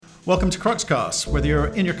Welcome to Cruxcast. Whether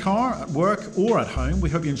you're in your car, at work, or at home,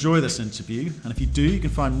 we hope you enjoy this interview. And if you do, you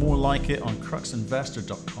can find more like it on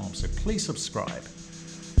cruxinvestor.com. So please subscribe.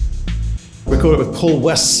 We recorded with Paul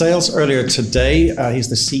Westsales earlier today. He's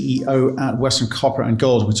the CEO at Western Copper and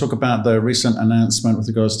Gold. We talk about the recent announcement with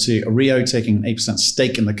regards to Rio taking an 8%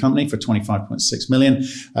 stake in the company for $25.6 million.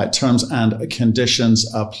 Terms and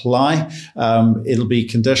conditions apply. It'll be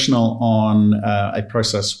conditional on a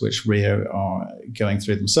process which Rio are going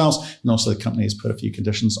through themselves. And also the company has put a few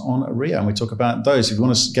conditions on Rio, and we talk about those. If you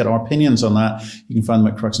want to get our opinions on that, you can find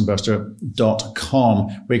them at cruxinvestor.com,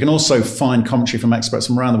 where you can also find commentary from experts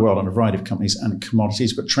from around the world on a variety of companies and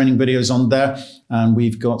commodities. We've got training videos on there, and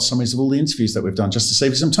we've got summaries of all the interviews that we've done just to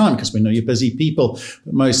save you some time, because we know you're busy people.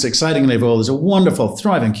 But most excitingly of all, there's a wonderful,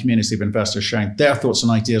 thriving community of investors sharing their thoughts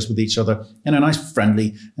and ideas with each other in a nice,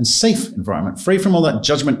 friendly and safe environment, free from all that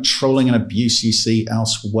judgment, trolling and abuse you see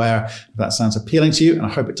elsewhere. If that sounds appealing to you, and I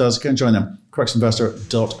hope it does, go and join them,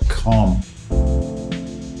 cruxinvestor.com.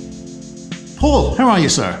 Paul, how are you,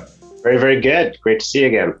 sir? Very, very good. Great to see you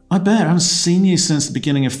again. I bet. I haven't seen you since the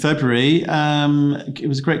beginning of February. It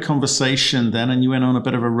was a great conversation then, and you went on a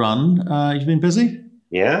bit of a run. You've been busy?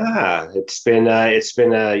 Yeah,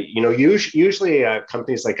 usually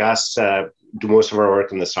companies like us do most of our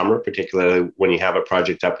work in the summer, particularly when you have a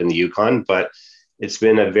project up in the Yukon. But it's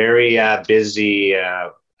been a very busy,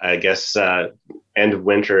 end of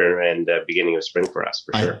winter and beginning of spring for us,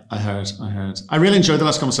 for sure. I heard. I really enjoyed the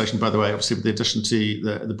last conversation, by the way, obviously with the addition to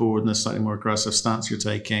the board and the slightly more aggressive stance you're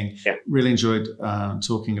taking. Yeah. Really enjoyed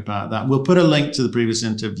talking about that. We'll put a link to the previous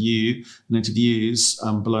interviews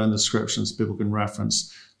below in the description so people can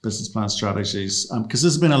reference business plan strategies. Because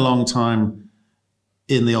this has been a long time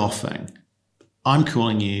in the offing. I'm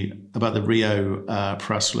calling you about the Rio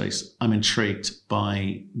press release. I'm intrigued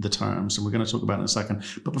by the terms, and we're going to talk about it in a second.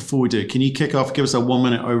 But before we do, can you kick off, give us a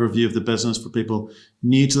 1-minute overview of the business for people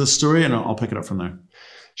new to the story, and I'll pick it up from there.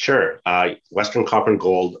 Sure. Western Copper and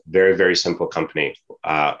Gold, very, very simple company.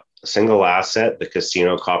 Single asset, the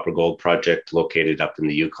Casino Copper Gold project located up in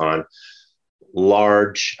the Yukon.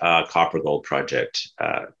 Large copper gold project,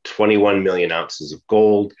 21 million ounces of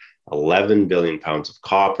gold, 11 billion pounds of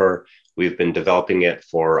copper. We've been developing it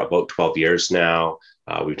for about 12 years now.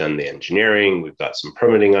 We've done the engineering. We've got some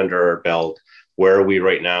permitting under our belt. Where are we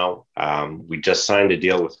right now? We just signed a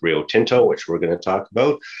deal with Rio Tinto, which we're going to talk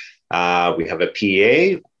about. We have a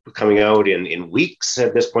PEA coming out in weeks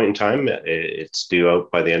at this point in time. It's due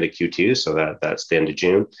out by the end of Q2, so that's the end of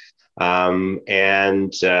June. The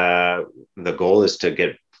goal is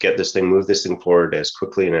to move this thing forward as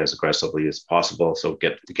quickly and as aggressively as possible. So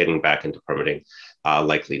getting back into permitting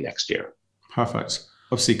likely next year. Perfect.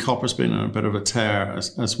 Obviously, copper's been on a bit of a tear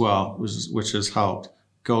as well, which has helped.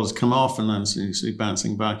 Gold has come off and then seems to be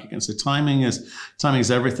bouncing back again. So timing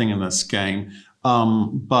is everything in this game.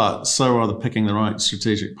 But so are picking the right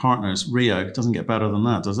strategic partners. Rio doesn't get better than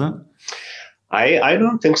that, does it? I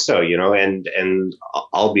don't think so, and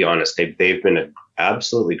I'll be honest, they've been an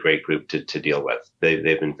absolutely great group to deal with. They've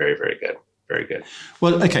been very, very good. Very good.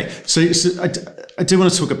 Well, okay. So I do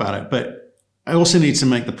want to talk about it, but I also need to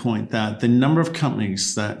make the point that the number of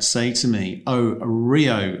companies that say to me, oh,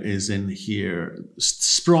 Rio is in here,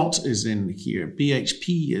 Sprott is in here,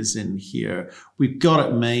 BHP is in here, we've got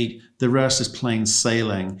it made, the rest is plain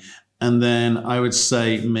sailing. And then I would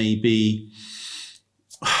say maybe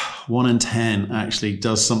 1 in 10 actually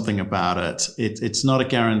does something about it. It's not a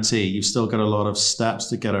guarantee. You've still got a lot of steps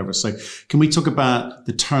to get over. So can we talk about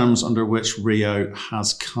the terms under which Rio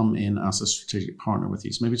has come in as a strategic partner with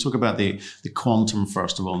you? So maybe talk about the quantum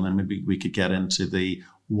first of all, and then maybe we could get into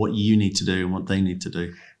what you need to do and what they need to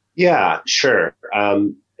do. Yeah, sure.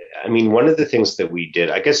 One of the things that we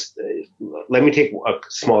did, I guess, let me take a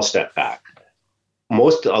small step back.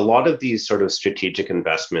 A lot of these sort of strategic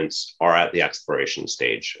investments are at the exploration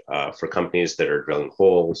stage for companies that are drilling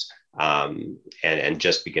holes and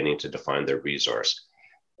just beginning to define their resource.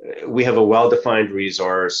 We have a well-defined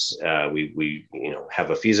resource. We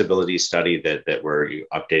have a feasibility study that we're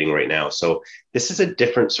updating right now. So this is a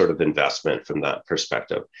different sort of investment from that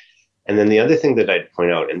perspective. And then the other thing that I'd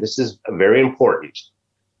point out, and this is very important,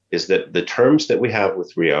 is that the terms that we have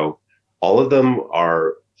with Rio, all of them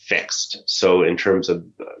are fixed. So in terms of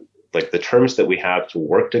the terms that we have to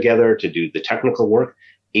work together to do the technical work,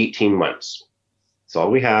 18 months. That's all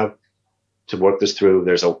we have to work this through.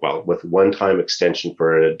 There's with one-time extension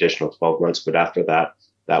for an additional 12 months, but after that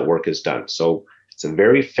work is done. So it's a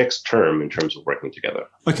very fixed term in terms of working together.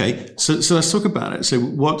 Okay, so let's talk about it. So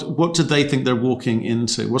what do they think they're walking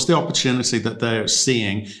into? What's the opportunity that they're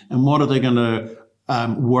seeing, and what are they going to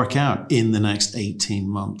work out in the next 18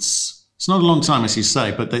 months? It's not a long time, as you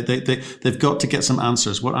say, but they've got to get some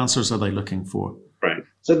answers. What answers are they looking for? Right.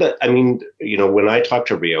 So that, I mean, when I talk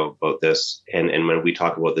to Rio about this, and when we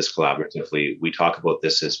talk about this collaboratively, we talk about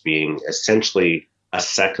this as being essentially a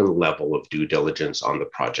second level of due diligence on the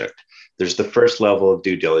project. There's the first level of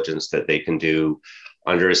due diligence that they can do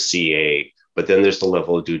under a CA, but then there's the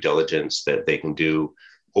level of due diligence that they can do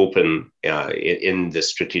open in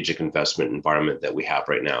this strategic investment environment that we have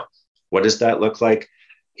right now. What does that look like?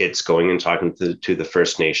 It's going and talking to the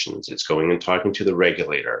First Nations. It's going and talking to the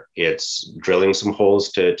regulator. It's drilling some holes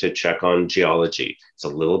to check on geology. It's a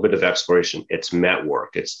little bit of exploration. It's met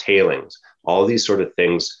work. It's tailings. All these sort of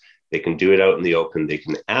things. They can do it out in the open. They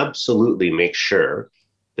can absolutely make sure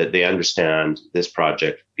that they understand this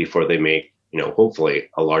project before they make, hopefully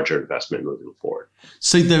a larger investment moving forward.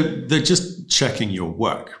 So they're just checking your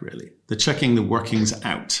work, really. They're checking the workings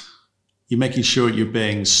out. You're making sure you're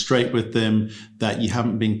being straight with them, that you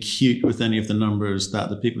haven't been cute with any of the numbers, that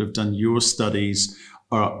the people who've done your studies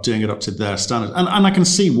are doing it up to their standards. And I can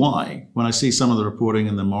see why. When I see some of the reporting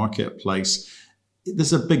in the marketplace,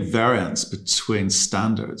 there's a big variance between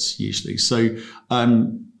standards usually. So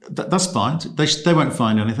that's fine. They won't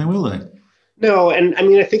find anything, will they? No, and I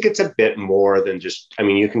mean, I think it's a bit more than just,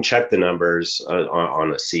 you can check the numbers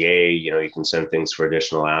on a CA, you can send things for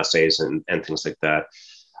additional assays and things like that.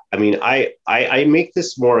 I mean, I make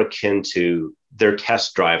this more akin to their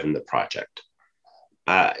test drive in the project.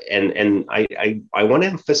 And I want to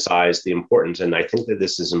emphasize the importance, and I think that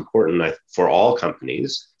this is important for all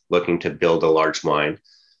companies looking to build a large mine.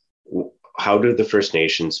 How do the First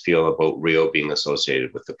Nations feel about Rio being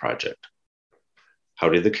associated with the project? How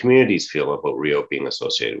do the communities feel about Rio being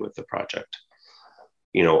associated with the project?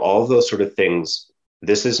 All of those sort of things.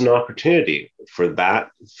 This is an opportunity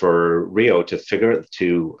for Rio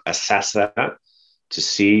to assess that, to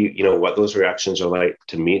see, what those reactions are like,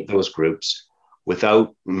 to meet those groups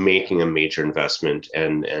without making a major investment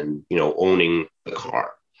and owning the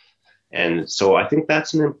car. And so I think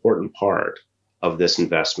that's an important part of this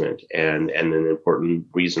investment and an important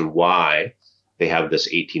reason why they have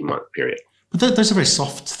this 18-month period. But those are very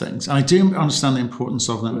soft things. And I do understand the importance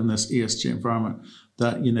of them in this ESG environment,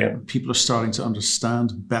 that, people are starting to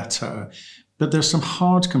understand better. But there's some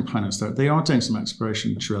hard components there. They are doing some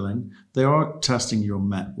exploration drilling. They are testing your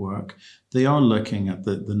met work. They are looking at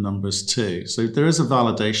the numbers too. So there is a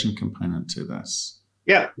validation component to this.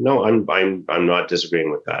 Yeah, no, I'm not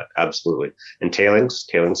disagreeing with that. Absolutely. And tailings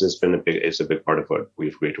has been a big part of what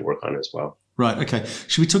we've agreed to work on as well. Right. Okay.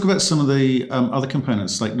 Should we talk about some of the other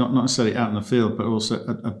components, like not necessarily out in the field, but also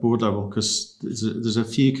at board level, because there's a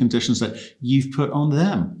few conditions that you've put on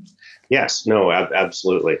them. Yes. No.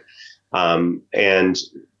 Absolutely. And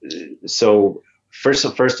so first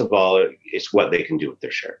of all, it's what they can do with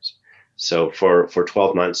their shares. So for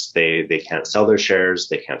 12 months, they can't sell their shares.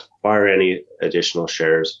 They can't acquire any additional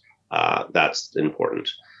shares. That's important.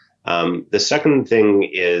 The second thing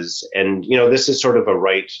is, and, this is sort of a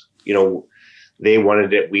right, they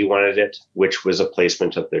wanted it, we wanted it, which was a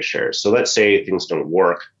placement of their shares. So let's say things don't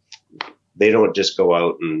work. They don't just go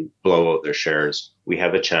out and blow out their shares. We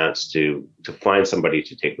have a chance to find somebody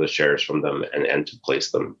to take those shares from them and to place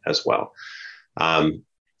them as well.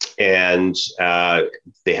 And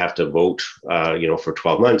they have to vote, for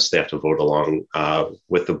 12 months. They have to vote along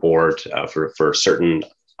with the board for certain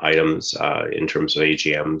items in terms of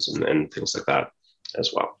AGMs and things like that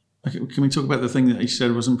as well. Okay, can we talk about the thing that you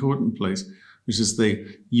said was important, please? Which is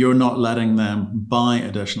you're not letting them buy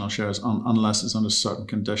additional shares unless it's under certain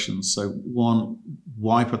conditions. So one,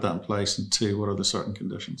 why put that in place? And two, what are the certain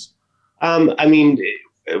conditions? I mean,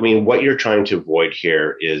 what you're trying to avoid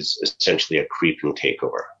here is essentially a creeping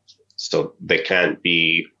takeover. So they can't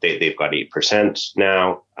be, they've got 8%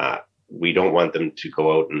 now. We don't want them to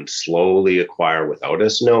go out and slowly acquire without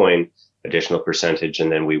us knowing additional percentage.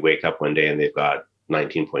 And then we wake up one day and they've got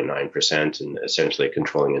 19.9% and essentially a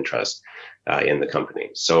controlling interest in the company.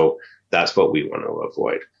 So that's what we want to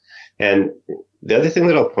avoid. And the other thing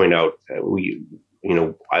that I'll point out,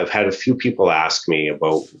 I've had a few people ask me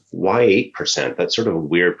about why 8%? That's sort of a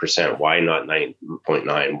weird percent. Why not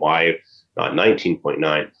 9.9? Why not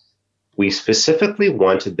 19.9? We specifically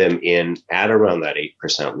wanted them in at around that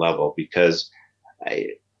 8% level because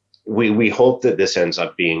we hope that this ends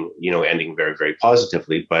up being, ending very, very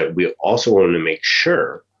positively, but we also want to make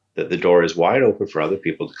sure that the door is wide open for other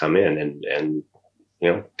people to come in and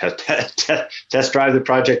test drive the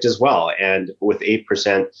project as well. And with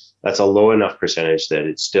 8%, that's a low enough percentage that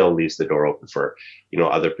it still leaves the door open for,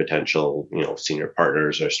 other potential, senior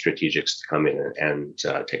partners or strategics to come in and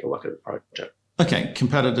take a look at the project. Okay,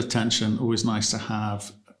 competitive tension, always nice to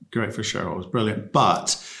have. Great for shareholders, brilliant.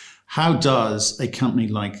 But How does a company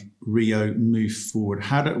like Rio move forward?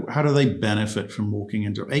 How do they benefit from walking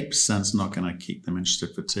into 8%? Is not going to keep them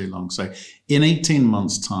interested for too long. So in 18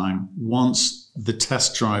 months' time, once the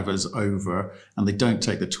test drive is over and they don't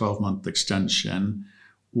take the 12-month extension,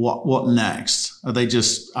 what next? Are they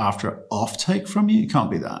just after offtake from you? It can't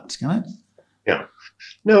be that, can it? Yeah.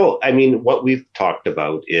 No, I mean, what we've talked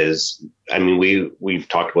about is, I mean, we've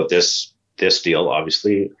talked about this deal,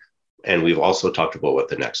 obviously, and we've also talked about what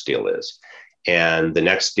the next deal is. And the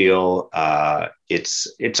next deal,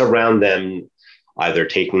 it's around them either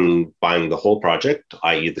buying the whole project,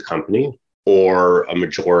 i.e. the company, or a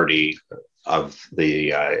majority of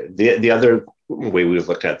the other way we've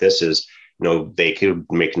looked at this is, they could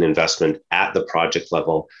make an investment at the project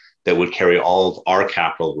level that would carry all of our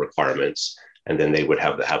capital requirements, and then they would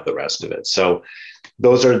have the rest of it. So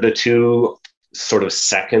those are the two sort of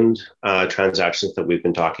second transactions that we've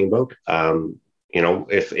been talking about.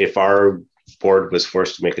 If our board was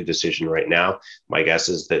forced to make a decision right now, my guess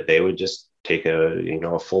is that they would just take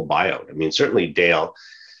a full buyout. I mean, certainly Dale.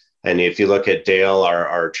 And if you look at Dale,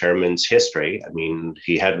 our chairman's history, I mean,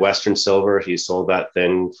 he had Western Silver. He sold that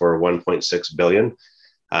thing for $1.6 billion.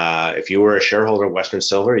 If you were a shareholder of Western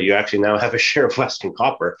Silver, you actually now have a share of Western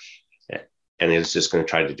Copper, and he's just going to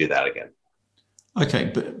try to do that again.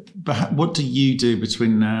 Okay, but what do you do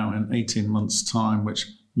between now and 18 months' time, which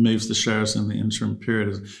moves the shares in the interim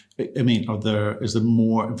period? I mean, is there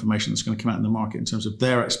more information that's going to come out in the market in terms of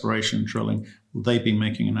their exploration drilling? Will they be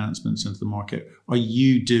making announcements into the market? Are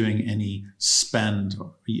you doing any spend?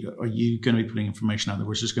 Are you going to be putting information out there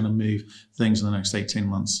which is going to move things in the next 18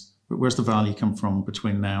 months? Where's the value come from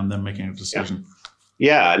between now and then making a decision?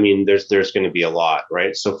 Yeah, I mean, there's going to be a lot,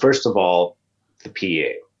 right? So first of all, the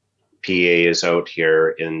PEA. PEA is out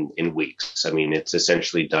here in weeks. I mean, it's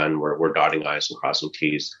essentially done. We're dotting I's and crossing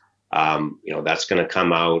T's. That's going to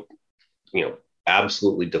come out,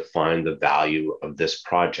 absolutely define the value of this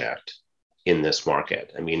project in this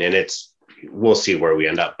market. I mean, and we'll see where we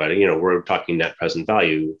end up, but, we're talking net present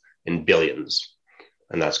value in billions,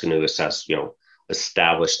 and that's going to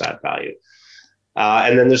establish that value.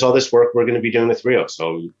 And then there's all this work we're going to be doing with Rio.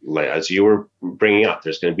 So as you were bringing up,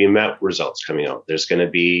 there's going to be MET results coming out. There's going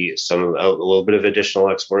to be a little bit of additional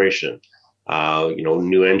exploration,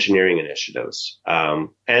 new engineering initiatives.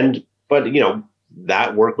 But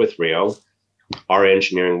that work with Rio, our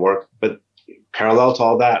engineering work, but parallel to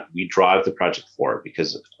all that, we drive the project forward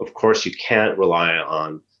because, of course, you can't rely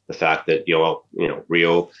on the fact that,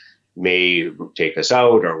 Rio may take us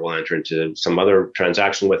out or we'll enter into some other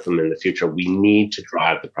transaction with them in the future. We need to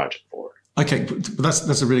drive the project forward. Okay, but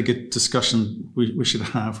that's a really good discussion we should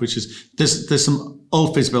have, which is there's some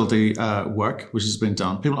old feasibility work which has been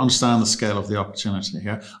done. People understand the scale of the opportunity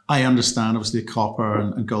here. I understand, obviously, the copper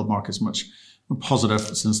and gold market is much more positive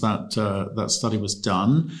since that study was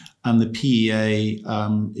done, and the PEA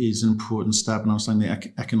is an important step in understanding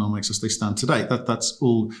the economics as they stand today. That's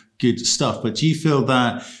all good stuff. But do you feel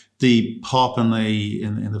that the pop in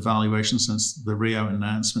the valuation since the Rio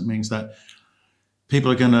announcement means that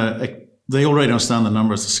people are they already understand the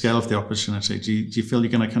numbers, the scale of the opportunity? Do you feel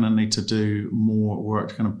you're going to kind of need to do more work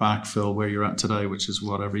to kind of backfill where you're at today, which is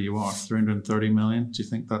whatever you are, 330 million? Do you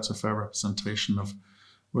think that's a fair representation of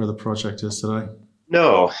where the project is today?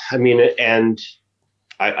 No, I mean, and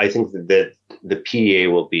I think that the PEA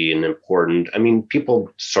will be an important, I mean,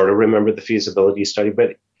 people sort of remember the feasibility study,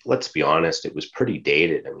 but let's be honest, it was pretty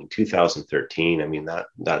dated. I mean, 2013, I mean,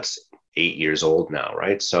 that's 8 years old now,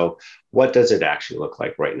 right? So what does it actually look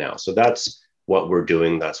like right now? So that's what we're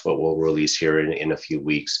doing. That's what we'll release here in a few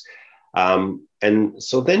weeks. And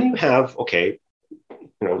so then you have, okay,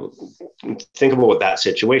 think about that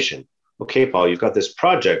situation. Okay, Paul, you've got this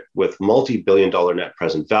project with multi-billion-dollar net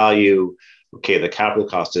present value. Okay, the capital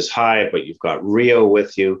cost is high, but you've got Rio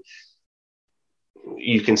with you.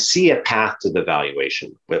 You can see a path to the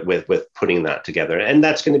valuation with putting that together. And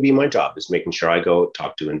that's going to be my job, is making sure I go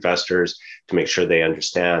talk to investors to make sure they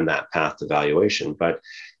understand that path to valuation. But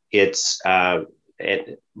it's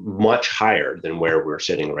much higher than where we're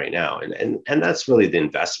sitting right now. And that's really the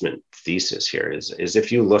investment thesis here is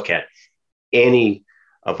if you look at any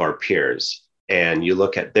of our peers and you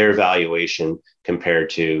look at their valuation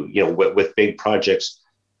compared to, with big projects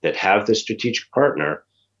that have the strategic partner,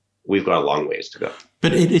 we've got a long ways to go.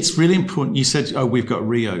 But it's really important. You said, we've got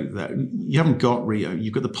Rio there. You haven't got Rio.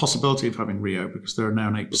 You've got the possibility of having Rio because they're now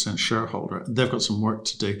an 8% shareholder. They've got some work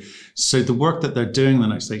to do. So the work that they're doing in the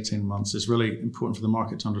next 18 months is really important for the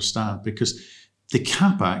market to understand, because the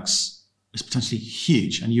CapEx is potentially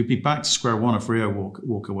huge, and you'd be back to square one if Rio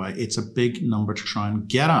walk away. It's a big number to try and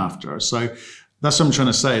get after. So That's what I'm trying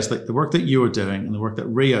to say, is that the work that you are doing and the work that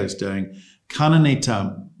Rio is doing kind of need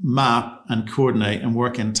to map and coordinate and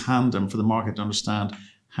work in tandem for the market to understand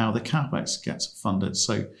how the CapEx gets funded.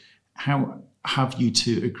 So how have you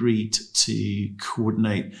two agreed to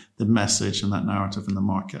coordinate the message and that narrative in the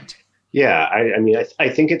market? Yeah, I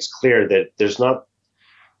think it's clear that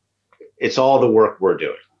it's all the work we're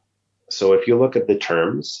doing. So if you look at the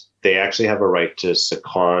terms, they actually have a right to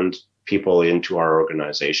second people into our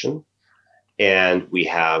organization. And we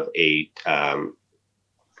have a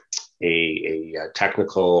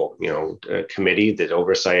technical, committee that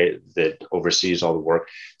oversees all the work.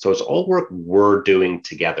 So it's all work we're doing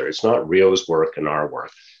together. It's not Rio's work and our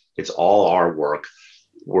work. It's all our work.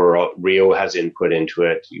 Rio has input into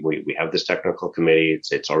it. We have this technical committee.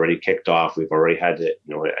 It's already kicked off. We've already had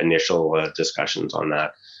initial discussions on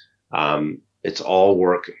that. It's all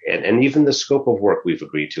work, and even the scope of work we've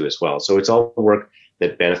agreed to as well. So it's all work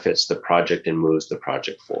that benefits the project and moves the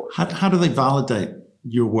project forward. How do they validate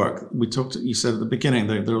your work? You said at the beginning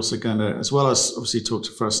they're also going to, as well as obviously talk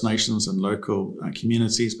to First Nations and local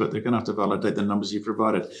communities, but they're going to have to validate the numbers you've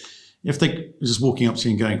provided. If they're just walking up to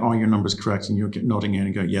you and going, "Oh, your number's correct," and you're nodding in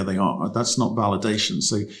and going, "Yeah, they are," that's not validation.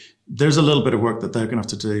 So there's a little bit of work that they're going to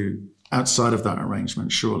have to do outside of that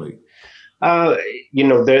arrangement, surely. They're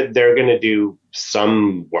going to do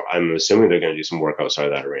some. I'm assuming they're going to do some work outside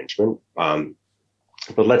of that arrangement.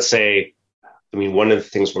 But let's say, one of the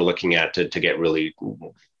things we're looking at to get really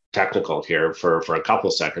technical here for a couple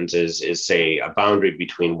seconds is say a boundary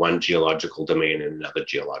between one geological domain and another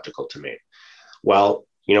geological domain. Well,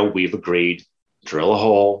 we've agreed to drill a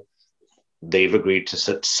hole. They've agreed to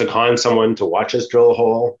second someone to watch us drill a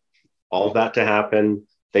hole. All of that to happen.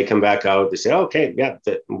 They come back out. They say, "Okay, yeah,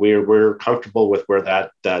 we're comfortable with where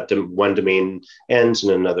that one domain ends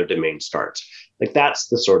and another domain starts." Like that's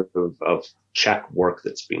the sort of check work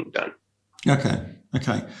that's being done. Okay.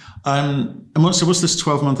 And what's this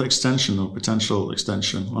 12-month extension or potential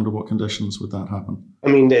extension? Under what conditions would that happen?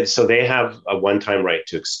 So they have a one-time right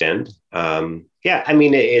to extend.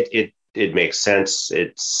 It makes sense.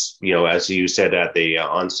 It's, as you said at the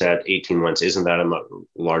onset, 18 months isn't that a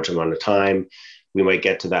large amount of time. We might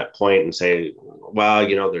get to that point and say, well,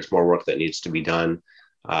 there's more work that needs to be done.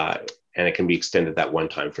 And it can be extended that one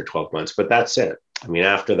time for 12 months, but that's it.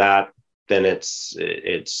 After that, then it's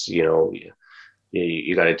you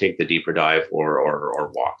got to take the deeper dive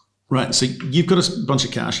or walk. Right. So you've got a bunch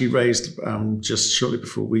of cash you raised just shortly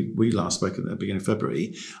before we last spoke at the beginning of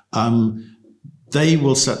February. They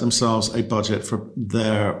will set themselves a budget for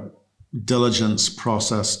their diligence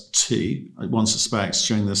process too, one suspects,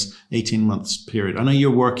 during this 18 months period. I know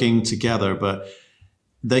you're working together, but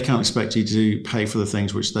they can't expect you to pay for the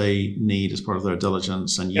things which they need as part of their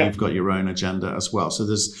diligence, and you've got your own agenda as well. So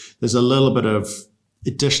there's a little bit of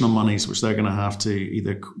additional monies which they're going to have to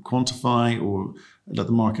either quantify or let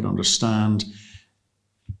the market understand.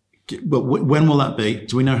 But when will that be?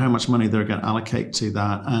 Do we know how much money they're going to allocate to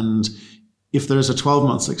that? And if there's a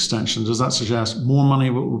 12-month extension, does that suggest more money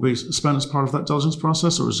will be spent as part of that diligence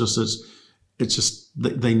process, or is it's just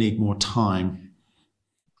they need more time?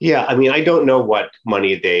 Yeah, I don't know what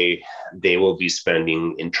money they will be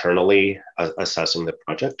spending internally assessing the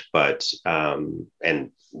project, but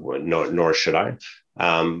nor should I.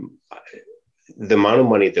 The amount of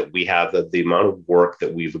money that we have, the amount of work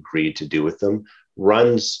that we've agreed to do with them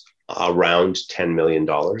runs around $10 million.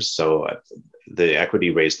 So the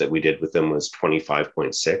equity raise that we did with them was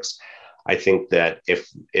 25.6. I think that if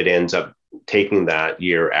it ends up taking that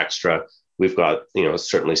year extra, we've got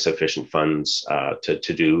certainly sufficient funds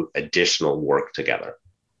to do additional work together.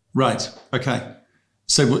 Right. Okay.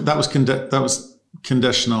 So that was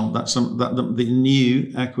conditional. The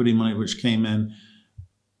new equity money which came in,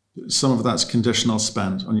 some of that's conditional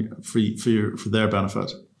spend for their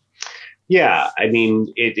benefit. Yeah,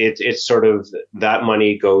 it's sort of that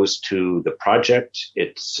money goes to the project.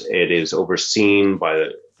 It is overseen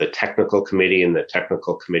by the technical committee, and the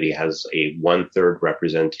technical committee has a 1/3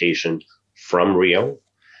 representation from Rio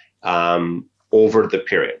over the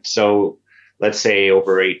period. So let's say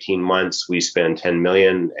over 18 months we spend 10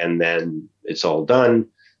 million, and then it's all done.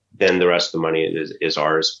 Then the rest of the money is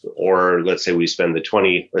ours. Or let's say we spend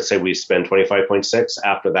 25.6.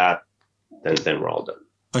 After that, then we're all done.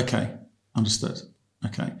 Okay. Understood.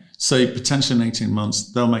 Okay. So potentially in 18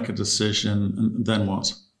 months, they'll make a decision, and then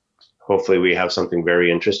what? Hopefully we have something very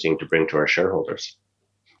interesting to bring to our shareholders.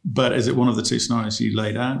 But is it one of the two scenarios you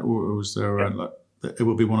laid out, or was there it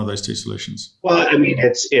will be one of those two solutions? Well,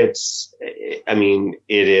 it's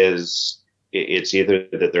either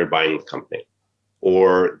that they're buying the company,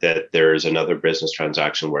 or that there's another business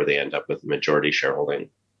transaction where they end up with majority shareholding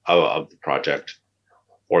of the project,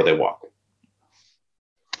 or they walk.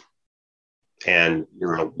 And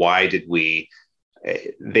why did we?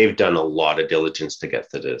 They've done a lot of diligence to get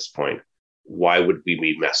to this point. Why would we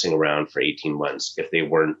be messing around for 18 months if they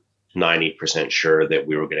weren't 90% sure that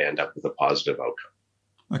we were going to end up with a positive outcome?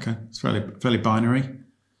 Okay, it's fairly binary.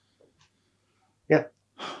 Yeah.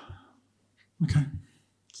 Okay.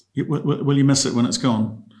 Will you miss it when it's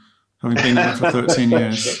gone? Having been there for 13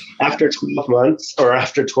 years. After 12 months, or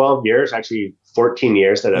after 12 years, actually 14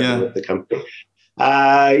 years that I've been with the company.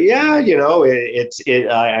 I'll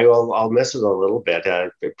miss it a little bit,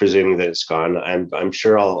 presuming that it's gone. I'm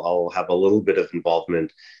sure I'll have a little bit of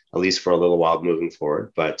involvement, at least for a little while moving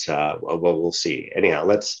forward. But we'll see. Anyhow,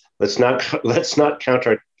 let's not count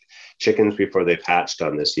our chickens before they've hatched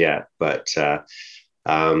on this yet. But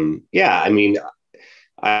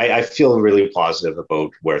I feel really positive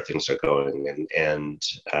about where things are going, and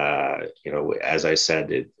as I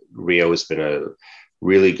said, Rio has been a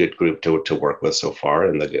really good group to work with so far,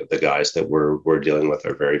 and the guys that we're dealing with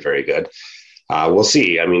are very, very good. We'll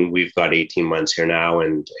see. I mean, we've got 18 months here now,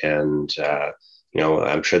 and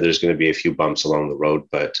I'm sure there's going to be a few bumps along the road,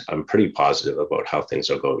 but I'm pretty positive about how things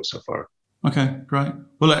are going so far. Okay, great.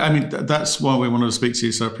 Well, I mean, that's why we wanted to speak to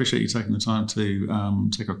you. So I appreciate you taking the time to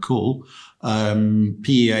take our call.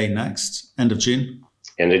 PEA next, end of June.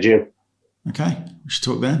 End of June. Okay, we should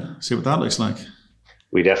talk then. See what that looks like.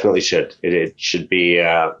 We definitely should. It should be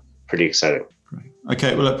pretty exciting. Great.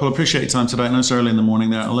 Okay, well, Paul, appreciate your time today. I know it's early in the morning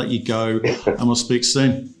there. I'll let you go, and we'll speak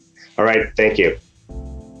soon. All right, thank you.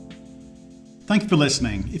 Thank you for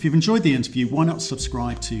listening. If you've enjoyed the interview, why not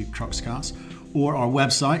subscribe to Cruxcast or our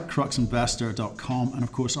website, cruxinvestor.com, and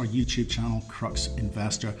of course our YouTube channel, Crux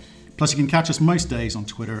Investor. Plus, you can catch us most days on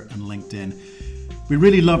Twitter and LinkedIn. We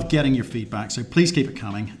really love getting your feedback, so please keep it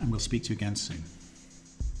coming, and we'll speak to you again soon.